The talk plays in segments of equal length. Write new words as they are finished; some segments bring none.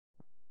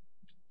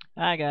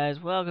Hi guys,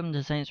 welcome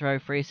to Saints Row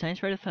 3,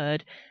 Saints Row the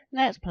 3rd,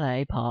 Let's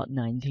Play Part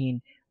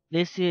 19.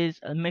 This is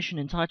a mission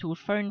entitled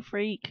Phone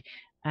Phreak,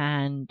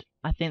 and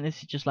I think this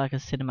is just like a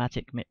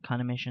cinematic kind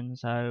of mission,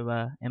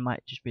 so it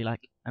might just be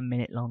like a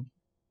minute long.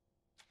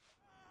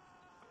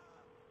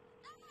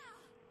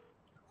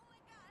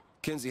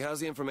 Kinsey, how's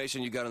the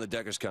information you got on the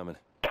Deckers coming?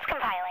 It's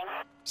compiling.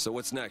 So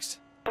what's next?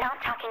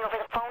 Not talking over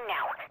the phone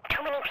now.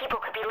 Too many people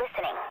could be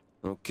listening.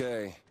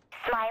 Okay.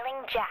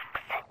 Smiling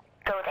Jacks.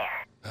 Go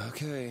there.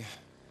 Okay.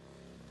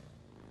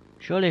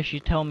 Surely if you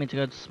tell me to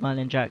go to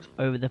Smiling Jack's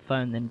over the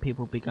phone, then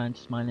people would be going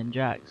to Smiling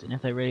Jack's, and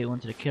if they really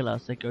wanted to kill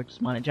us, they'd go to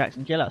Smiling Jack's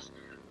and kill us.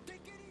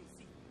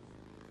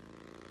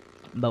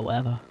 But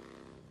whatever.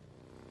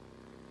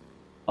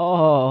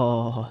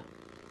 Oh,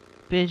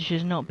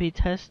 bitches not be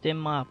testing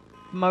my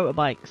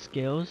motorbike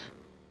skills.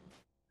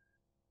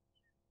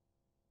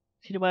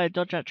 See the way I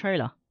dodge that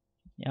trailer?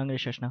 Yeah, I'm gonna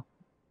shush now.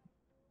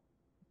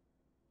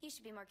 You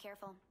should be more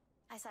careful.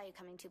 I saw you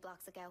coming 2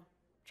 blocks ago.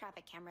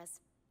 Traffic cameras.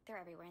 They're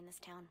everywhere in this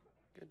town.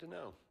 Good to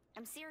know.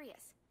 I'm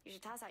serious. You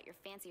should toss out your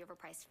fancy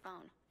overpriced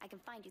phone. I can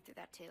find you through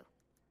that too.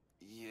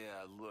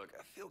 Yeah, look,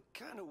 I feel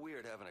kind of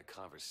weird having a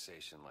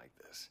conversation like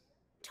this.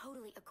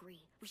 Totally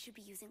agree. We should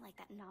be using like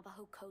that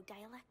Navajo code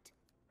dialect.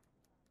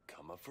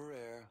 Come up for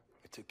air.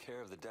 I took care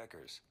of the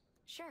Deckers.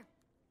 Sure.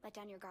 Let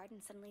down your guard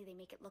and suddenly they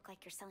make it look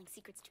like you're selling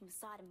secrets to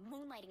Mossad and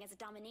moonlighting as a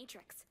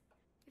dominatrix.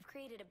 We've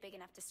created a big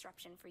enough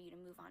disruption for you to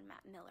move on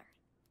Matt Miller.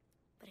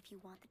 But if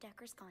you want the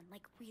Deckers gone,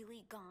 like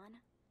really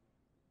gone,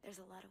 there's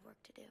a lot of work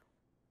to do.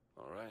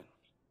 All right.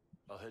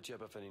 I'll hit you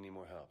up if I need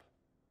more help.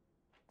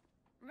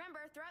 Remember,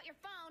 throw out your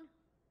phone.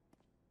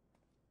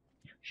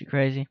 She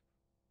crazy.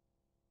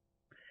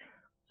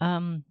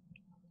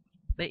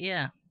 But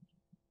yeah.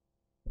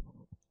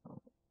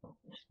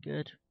 It's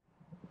good.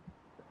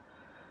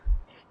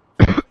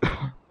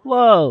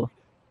 Whoa!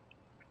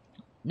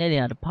 Nearly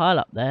had a pile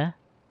up there.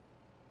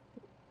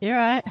 You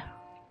alright?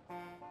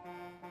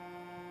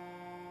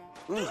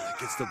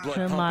 Gets the blood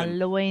To my pumping.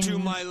 loins. To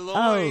my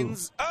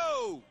loins.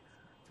 Oh!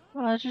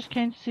 Well, I just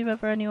came to see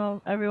whether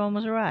everyone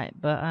was alright.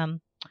 But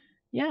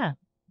yeah.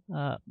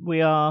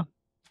 We are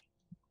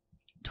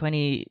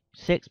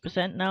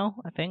 26% now,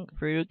 I think,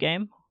 through the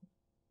game.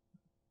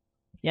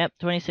 Yep,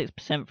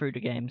 26% through the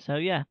game. So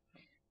yeah.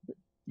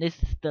 This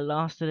is the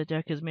last of the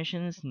Deckers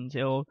missions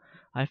until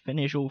I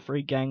finish all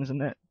 3 gangs and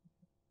then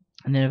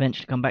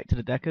eventually come back to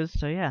the Deckers.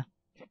 So yeah,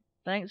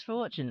 thanks for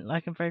watching.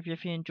 Like and favorite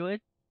if you enjoyed.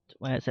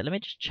 Wait a sec, let me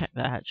just check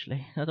that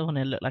actually. I don't want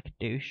to look like a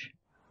douche.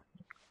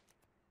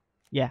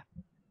 Yeah,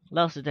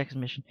 last of the Deckers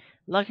mission.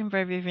 Like and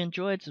favorite if you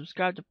enjoyed.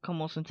 Subscribe to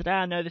become awesome today.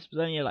 I know this was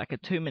only like a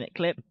 2-minute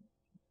clip,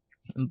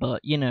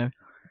 but you know,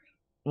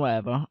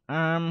 whatever.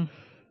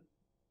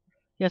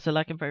 Yeah, so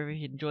like and favorite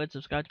if you enjoyed.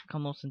 Subscribe to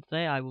become awesome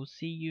today. I will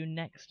see you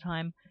next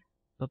time.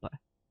 Bye bye.